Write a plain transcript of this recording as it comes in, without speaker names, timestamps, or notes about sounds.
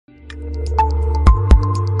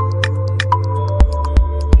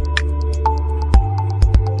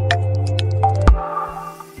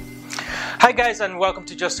Hi guys, and welcome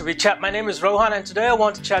to Just a Wee Chat. My name is Rohan, and today I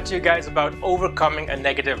want to chat to you guys about overcoming a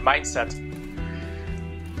negative mindset.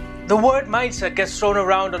 The word mindset gets thrown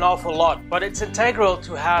around an awful lot, but it's integral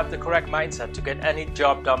to have the correct mindset to get any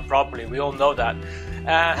job done properly. We all know that.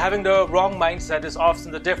 Having the wrong mindset is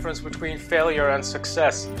often the difference between failure and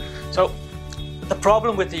success. So the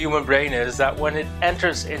problem with the human brain is that when it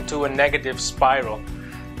enters into a negative spiral,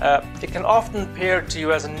 it can often appear to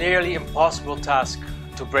you as a nearly impossible task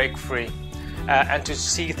to break free and to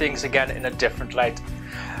see things again in a different light.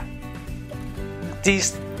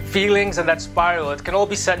 These feelings and that spiral, it can all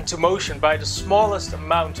be set into motion by the smallest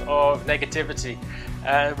amount of negativity,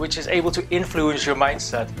 which is able to influence your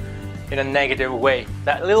mindset in a negative way.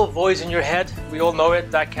 That little voice in your head, we all know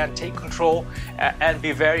it, that can take control and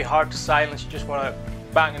be very hard to silence. You just want to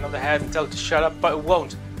bang it on the head and tell it to shut up, but it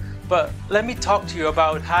won't. But let me talk to you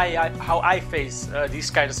about how I face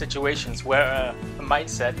these kind of situations where a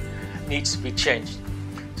mindset needs to be changed.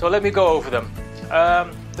 So let me go over them.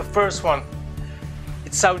 The first one,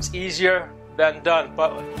 it sounds easier than done,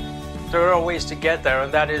 but there are ways to get there,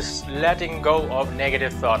 and that is letting go of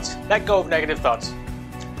negative thoughts. Let go of negative thoughts.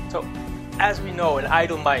 So as we know, an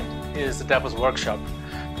idle mind is the devil's workshop.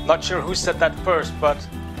 Not sure who said that first, but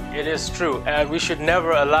it is true, and we should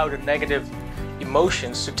never allow the negative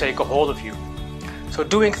emotions to take a hold of you. So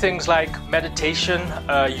doing things like meditation,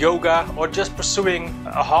 yoga, or just pursuing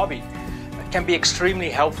a hobby can be extremely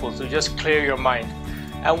helpful to just clear your mind.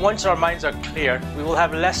 And once our minds are clear, we will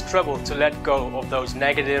have less trouble to let go of those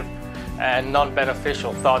negative and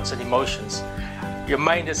non-beneficial thoughts and emotions. Your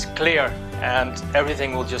mind is clear and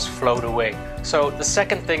everything will just float away. So the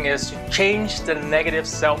second thing is to change the negative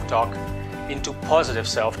self-talk into positive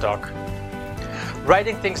self-talk.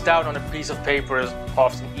 Writing things down on a piece of paper is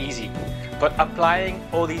often easy, but applying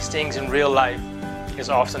all these things in real life is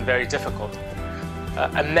often very difficult.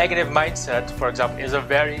 A negative mindset, for example, is a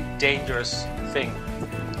very dangerous thing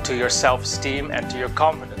to your self-esteem and to your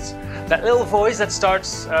confidence. That little voice that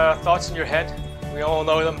starts thoughts in your head, we all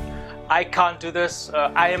know them. I can't do this,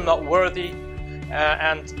 I am not worthy,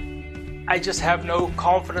 and I just have no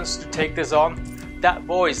confidence to take this on. That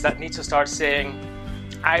voice that needs to start saying,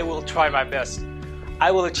 I will try my best.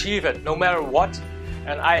 I will achieve it no matter what,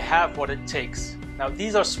 and I have what it takes. Now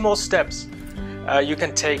these are small steps you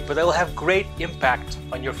can take, but they'll have great impact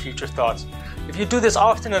on your future thoughts. If you do this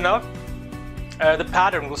often enough, the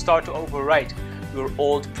pattern will start to overwrite your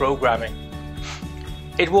old programming.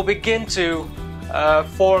 It will begin to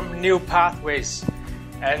form new pathways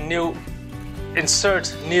and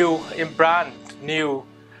insert new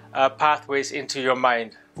pathways into your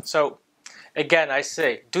mind. So again, I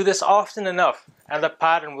say, do this often enough and the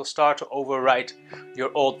pattern will start to overwrite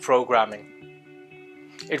your old programming.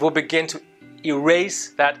 It will begin to erase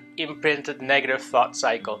that imprinted negative thought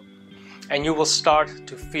cycle, and you will start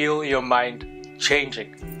to feel your mind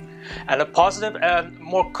changing and a positive and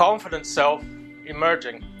more confident self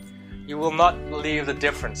emerging. You will not believe the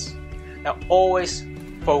difference. Now always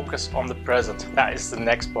focus on the present. That is the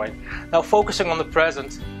next point. Now focusing on the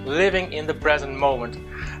present, living in the present moment,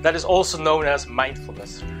 that is also known as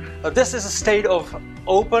mindfulness. Now, this is a state of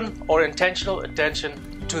open or intentional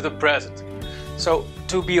attention to the present. So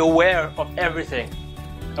to be aware of everything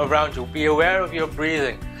around you, be aware of your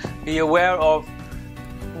breathing, be aware of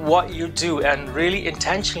what you do and really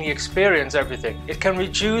intentionally experience everything. It can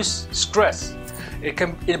reduce stress.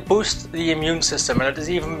 It boost the immune system, and it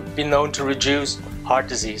has even been known to reduce heart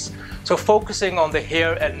disease. So focusing on the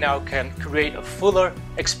here and now can create a fuller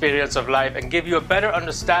experience of life and give you a better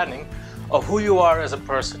understanding of who you are as a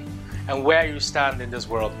person and where you stand in this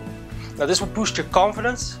world. Now this will boost your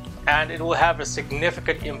confidence and it will have a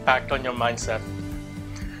significant impact on your mindset.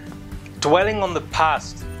 Dwelling on the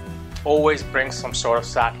past always brings some sort of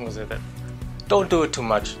sadness with it. Don't do it too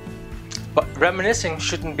much. But reminiscing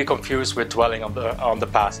shouldn't be confused with dwelling on the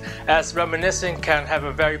past, as reminiscing can have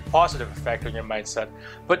a very positive effect on your mindset.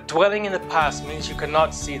 But dwelling in the past means you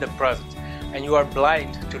cannot see the present, and you are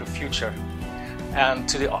blind to the future and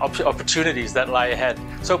to the opportunities that lie ahead.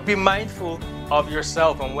 So be mindful of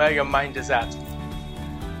yourself and where your mind is at.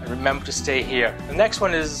 And remember to stay here. The next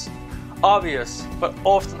one is obvious, but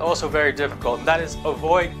often also very difficult, and that is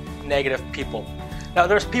avoid negative people. Now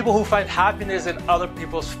there's people who find happiness in other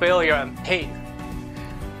people's failure and pain.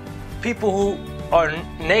 People who are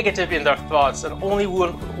negative in their thoughts and only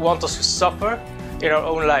want us to suffer in our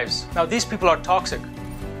own lives. Now these people are toxic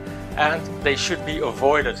and they should be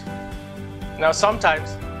avoided. Now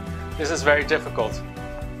sometimes this is very difficult.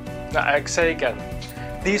 Now I say again,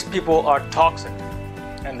 these people are toxic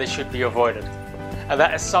and they should be avoided.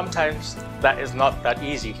 And sometimes that is not that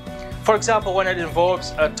easy. For example, when it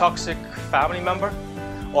involves a toxic family member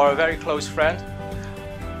or a very close friend.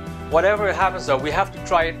 Whatever happens though, we have to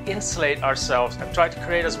try and insulate ourselves and try to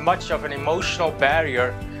create as much of an emotional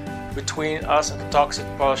barrier between us and the toxic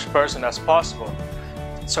person as possible,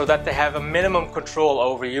 so that they have a minimum control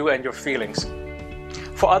over you and your feelings.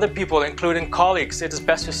 For other people, including colleagues, it is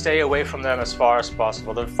best to stay away from them as far as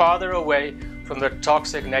possible. The farther away from their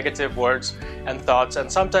toxic negative words and thoughts, and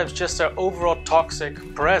sometimes just their overall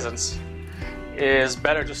toxic presence, is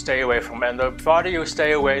better to stay away from. And the farther you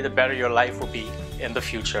stay away, the better your life will be in the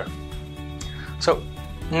future. So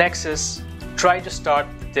next is try to start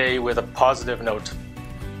the day with a positive note.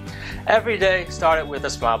 Every day start it with a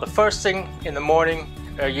smile. The first thing in the morning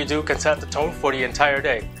you do can set the tone for the entire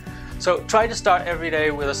day. So try to start every day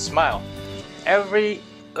with a smile. Every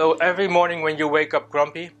morning when you wake up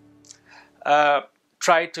grumpy,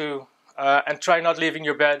 try not leaving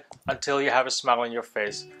your bed until you have a smile on your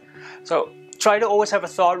face. So try to always have a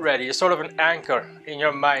thought ready, a sort of an anchor in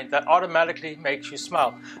your mind that automatically makes you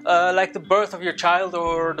smile. Like the birth of your child,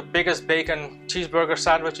 or the biggest bacon cheeseburger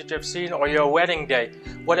sandwich that you've seen, or your wedding day.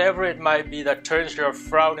 Whatever it might be that turns your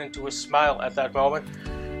frown into a smile at that moment,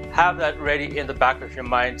 have that ready in the back of your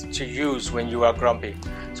mind to use when you are grumpy.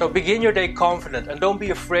 So begin your day confident, and don't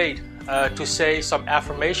be afraid to say some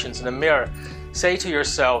affirmations in the mirror. Say to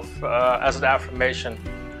yourself as an affirmation,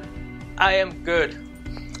 I am good.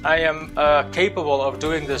 I am capable of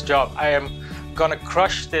doing this job. I am gonna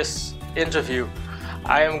crush this interview.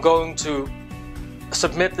 I am going to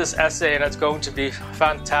submit this essay and it's going to be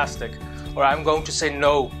fantastic. Or I'm going to say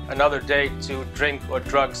no another day to drink or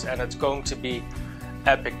drugs and it's going to be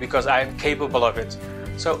epic because I am capable of it.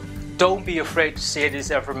 So don't be afraid to say these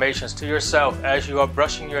affirmations to yourself as you are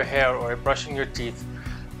brushing your hair or brushing your teeth,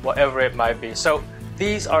 whatever it might be. So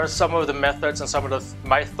these are some of the methods and some of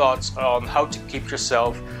my thoughts on how to keep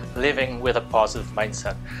yourself living with a positive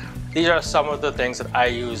mindset. These are some of the things that I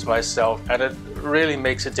use myself, and it really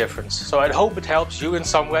makes a difference. So I hope it helps you in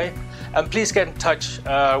some way. And please get in touch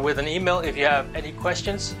with an email if you have any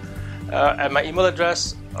questions at my email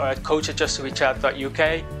address or at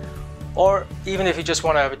coach@justawechat.uk, or even if you just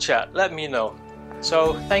want to have a chat, let me know.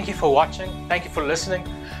 So thank you for watching, thank you for listening,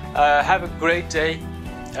 have a great day,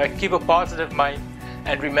 keep a positive mind,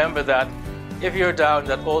 and remember that if you're down,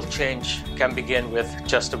 that all change can begin with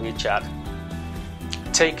just a wee chat.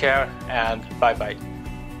 Take care and bye-bye.